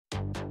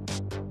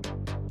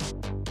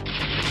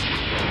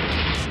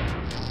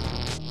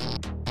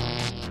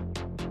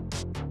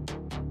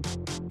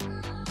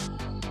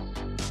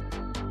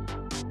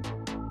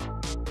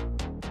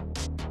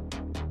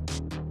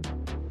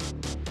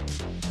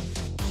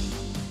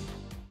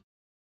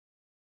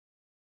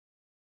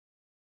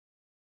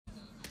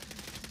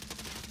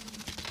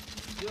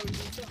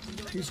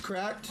He's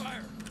cracked.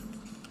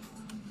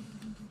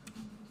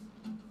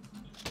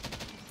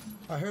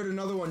 I heard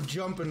another one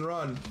jump and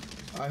run.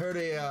 I heard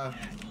a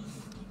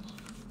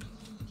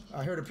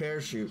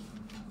parachute.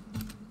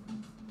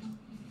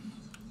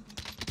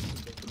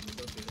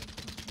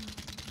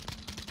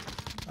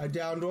 I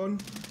downed one.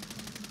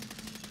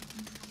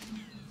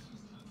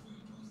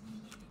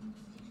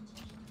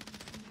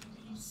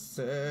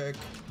 Sick.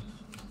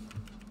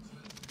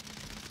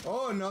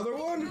 Oh, another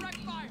one?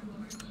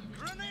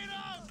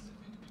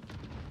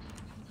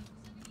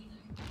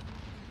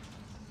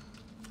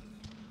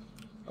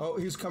 Oh,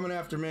 he's coming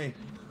after me.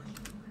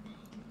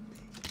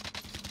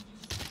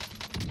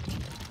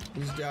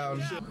 He's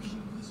down.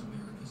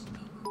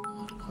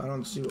 I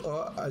don't see.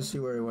 Oh, I see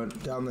where he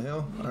went. Down the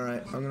hill?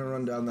 Alright, I'm gonna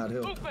run down that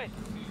hill.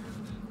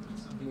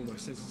 Move my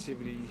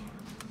sensitivity.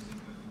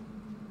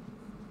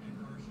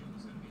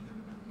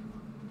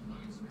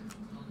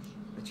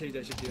 I changed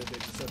that shit the other day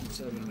to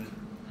 7-7, man.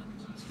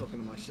 It's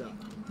fucking my shot.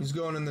 He's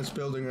going in this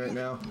building right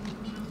now.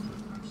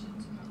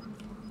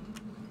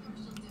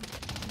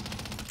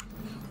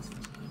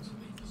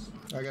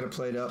 I got a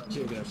plate up.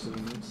 Killed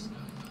absolutely.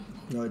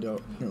 No, I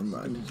don't. Never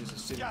mind.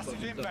 Gas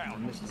is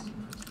inbound.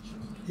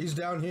 He's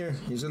down here.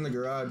 He's in the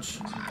garage.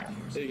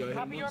 There you go.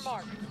 Copy your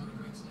mark.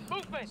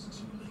 Movement.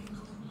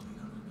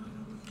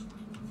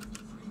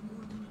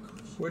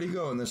 Where'd he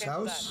go? In this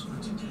house?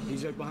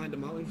 He's right behind the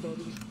mountain,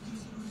 probably.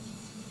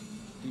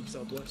 Deep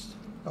southwest.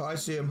 Oh, I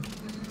see him.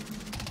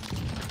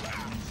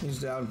 He's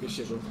down. Good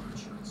shit, bro.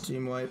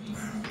 Team wipe.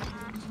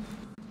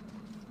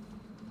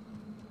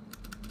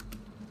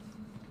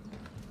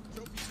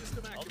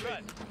 All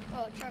right.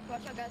 Oh, truck,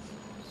 watch out, guys.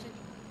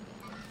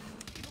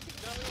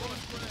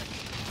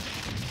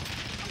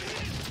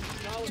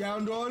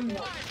 Downed one.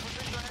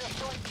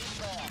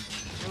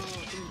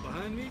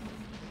 Behind me?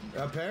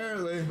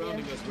 Apparently.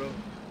 Surrounding us, bro.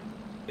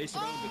 They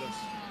surrounded us.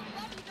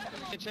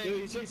 Yo,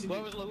 he's chasing me.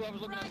 Whoever's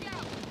looking at me.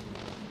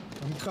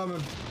 I'm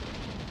coming.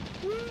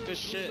 Good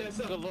shit.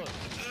 Good look.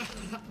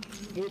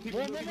 More people.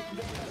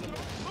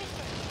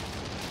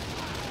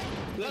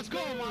 Let's go,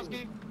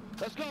 Mosky.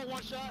 Let's go.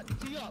 One shot.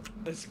 Tee up.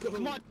 Let's go.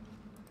 Come on.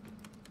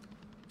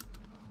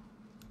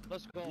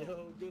 Let's go.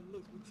 Yo, good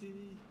looks,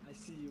 BT. I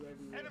see you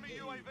everywhere. Enemy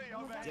UAV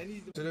over.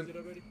 Jenny's the Didn't- it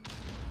already.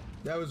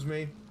 That was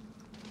me.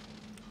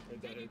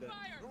 Heard that.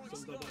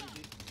 Someone's about to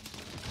be.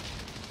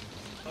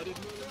 Oh, there's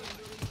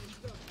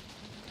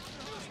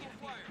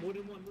more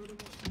than one.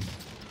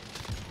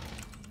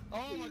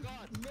 Oh my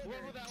god.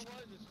 Whoever that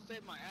was just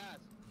saved my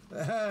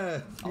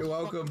ass. You're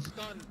welcome.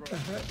 Stunned, bro.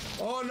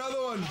 Oh, another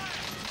one.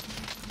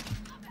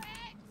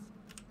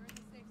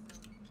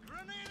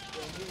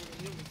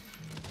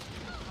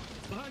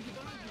 Behind you.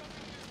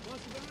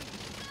 Monster behind you.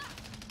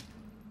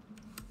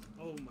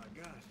 Oh my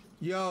god.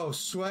 Yo,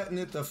 sweating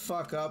it the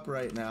fuck up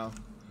right now.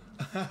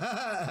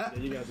 Yeah,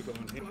 you guys are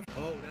going here.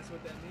 Oh, that's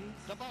what that means?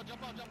 Jump out.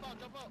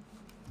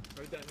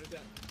 Heard that.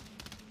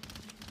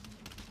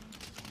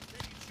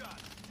 Taking shot.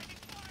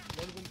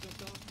 One of them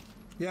jumped off.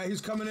 Yeah,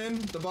 he's coming in,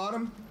 the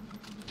bottom.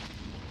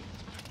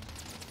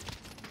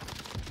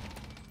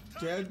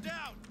 Dead.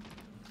 Down.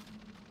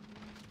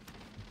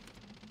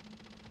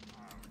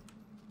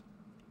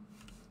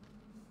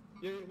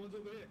 Yeah, one's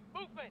over here.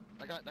 Movement.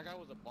 That guy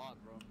was a bot,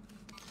 bro.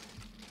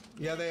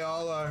 Yeah, they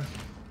all are.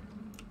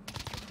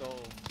 Let's go.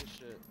 Good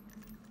shit.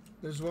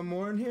 There's one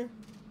more in here?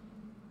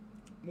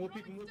 More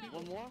people.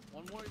 One more,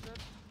 you said?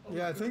 Oh,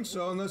 Yeah, I think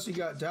so, unless he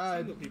got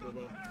died. Single people,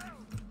 bro.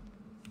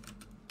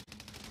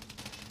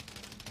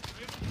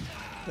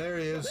 There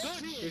he is.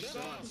 Good shit. Let's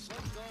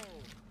go.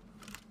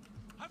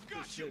 I've Good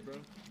got you. shit, bro.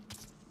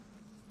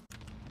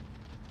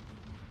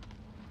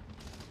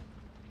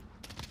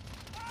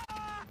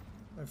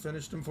 I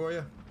finished him for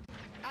you.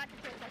 I can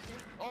play question.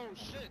 Oh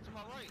shit, to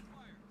my right.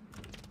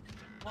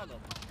 Mother.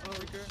 Oh,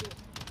 shit.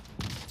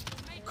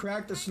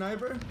 Cracked the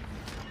sniper.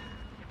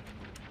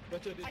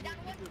 Watch out, I downed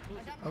one.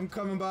 I'm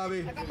coming,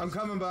 Bobby. I'm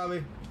coming,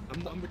 Bobby.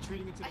 I'm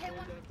retreating into the I hit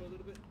corner one. for a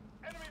little bit.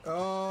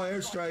 Oh,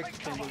 airstrike.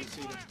 Can't really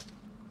see them.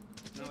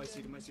 Now I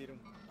see them.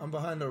 I'm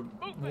behind a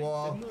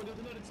wall. There's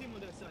another team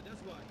on that side,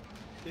 that's why.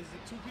 There's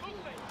 2 people.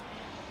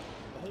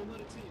 A whole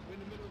other team. We're in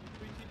the middle of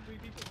 3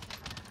 people.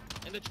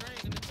 In the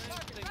train.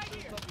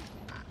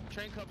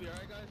 Train cubby,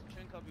 alright guys?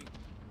 Train cubby.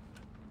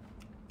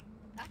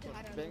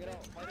 Bang it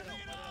out. Fight it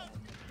out.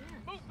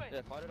 Movement.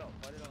 Yeah, fight it out.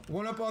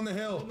 One up on the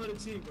hill. Whole other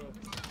team, bro.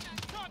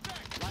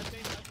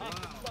 Contact. Wow.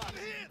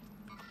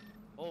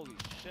 Holy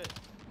shit.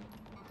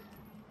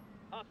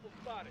 Hostile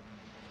spotted.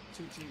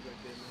 2 teams right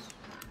there,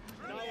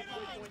 man.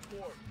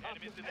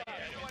 Enemies in the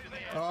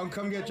air. Oh,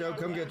 come get you.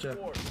 Come get you.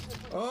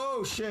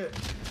 Oh, shit.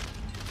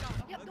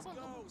 Yep,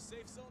 go.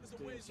 Safe zone is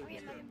Yeah, so yeah,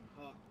 it's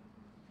yeah. hot.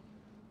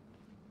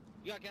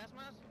 You got gas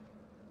mask?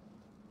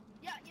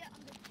 Yeah, I'm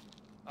good.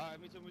 Alright,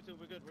 me too.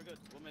 We're good.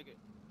 We'll make it.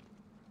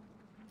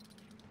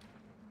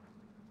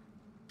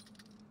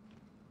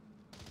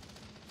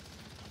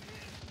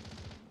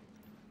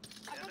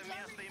 Это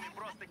место ими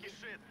просто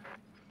кишит.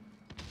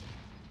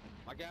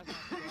 My gas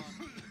mask is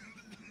on.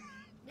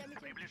 Yeah, me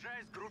too.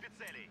 Приближаюсь к группе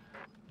целей.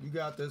 You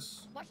got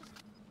this. Watch this.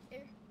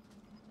 Here.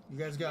 You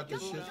guys got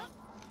this shit. You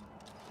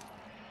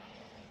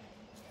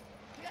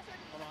guys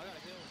already. Hold on, I gotta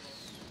heal, bro.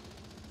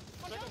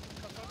 One down.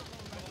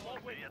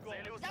 Две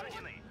цели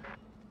устранены.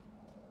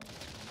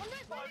 One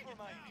right. Team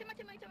my.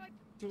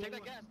 Take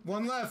that gas.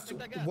 One left.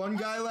 One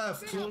guy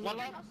left. One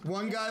left.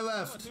 One guy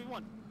left.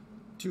 2v1.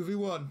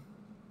 2v1.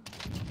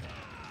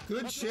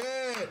 Good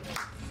shit.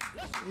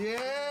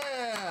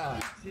 Yeah.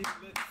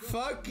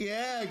 Fuck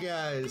yeah,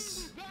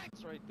 guys.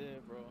 It's right there,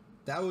 bro.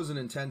 That was an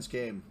intense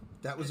game.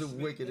 That was a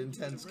wicked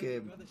intense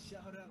game. Brother,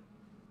 shout out.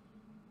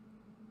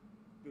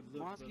 Good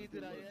look, Monsky, brother,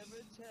 did I good looks.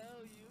 ever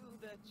tell you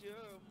that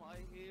you're my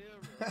hero?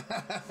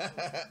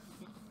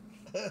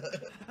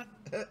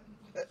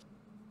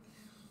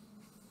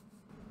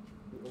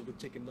 We'll be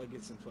chicken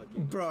nuggets and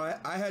fucking. Bro,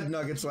 I had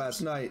nuggets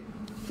last night.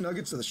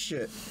 Nuggets are the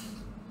shit.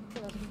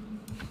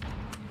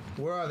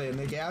 Where are they? In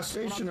the gas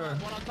station or?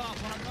 One on top.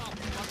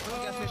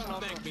 Gas station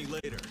over. Thank me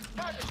later.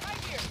 Target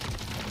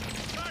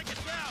Target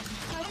down.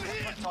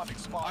 Time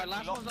expired. Alright,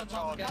 last one's on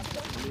top of gas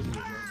station.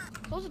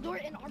 Close the door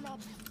and arm up.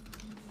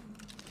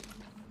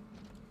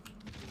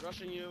 He's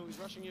rushing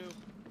you.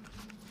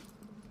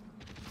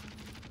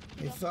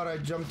 You thought I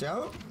jumped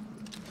out?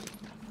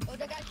 Oh,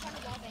 that guy's trying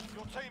to wall bang.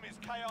 Your team is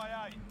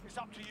KIA. It's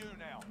up to you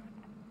now.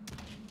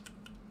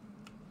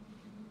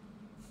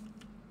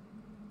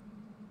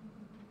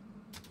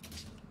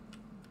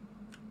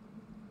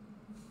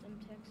 Them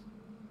text.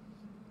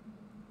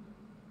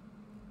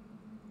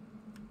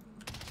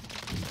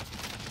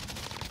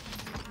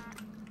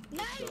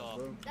 Nice!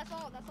 That's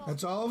all.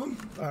 That's all of them?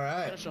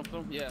 Alright. Finish him,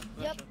 boom. Yeah.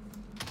 Finish Yep. him.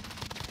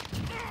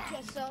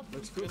 Good stuff.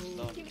 Let's go. Good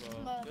stuff, Keep it bro.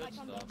 from, Good my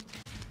combo. stuff.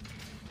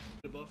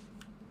 Above.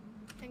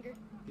 Finger.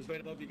 He's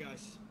right above you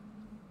guys.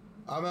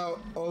 I'm out.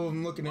 Oh,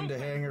 I'm looking into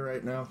hangar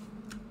right now.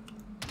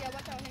 Yeah,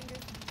 watch out, hanger.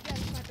 Yeah, the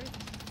sniper.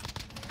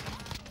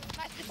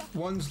 Nice, good stuff.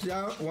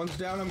 One's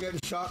down. I'm getting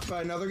shot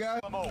by another guy.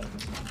 I'm gonna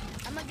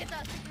get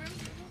that sick room.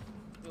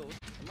 Yo, am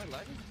I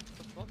lagging? What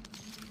the fuck?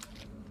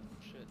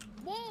 Shit.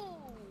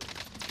 Whoa!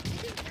 You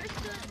think there's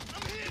the...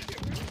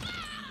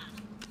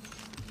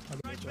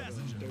 Right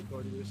passenger. Third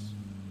party this.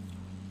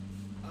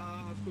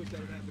 Of course that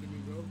would happen to me,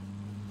 bro.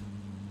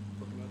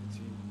 Fucking other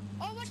team.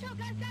 Oh, watch out,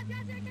 guys.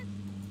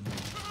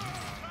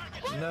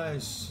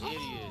 Nice.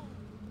 Idiot.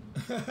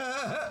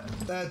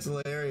 That's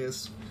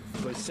hilarious.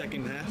 But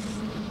second half.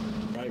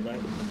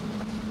 Right.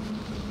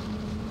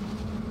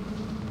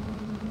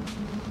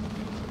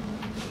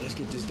 Let's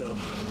get this dub.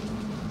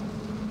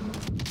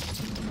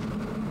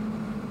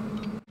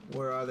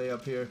 Where are they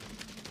up here?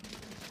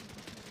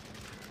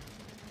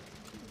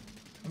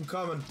 I'm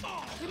coming.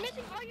 You're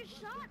missing all your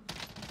shots.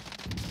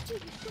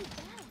 Dude, you're so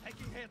bad.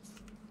 Taking hits.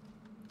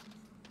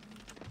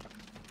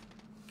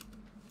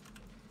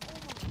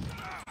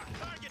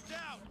 Target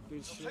down.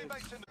 Good shit.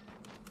 Teammates in the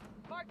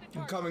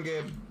I'm coming,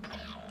 Gabe.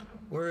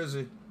 Where is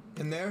he?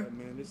 In there? Oh,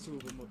 man, there's two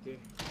of them up there.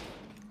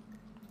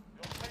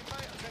 Your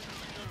teammate has entered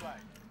the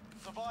gulag.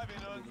 Surviving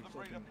earns the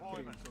Fucking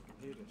redeployment.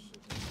 hear that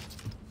shit.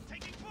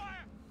 Taking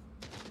fire.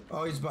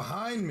 Oh, he's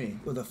behind me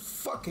with a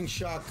fucking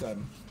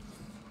shotgun.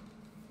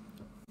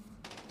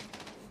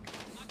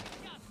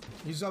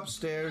 He's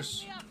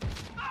upstairs.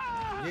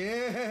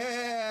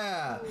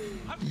 Yeah!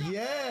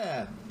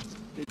 Yeah!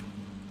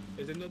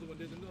 There's another one.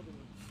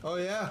 Oh,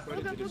 yeah? Right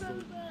into this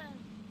fool.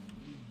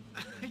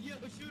 Yo,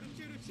 shoot him.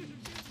 Yes.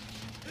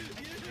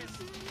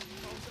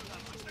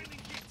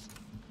 Sending hits.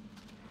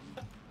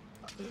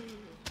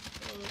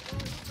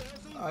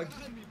 I-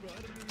 Behind me, bro.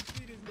 I didn't even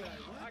see this guy.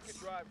 What? I can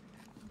drive.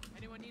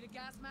 Anyone need a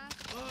gas mask?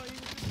 Oh, he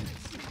was in the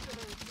seat the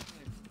whole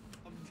time.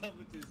 I'm done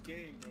with this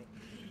game, bro.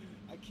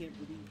 I can't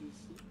believe this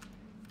shit.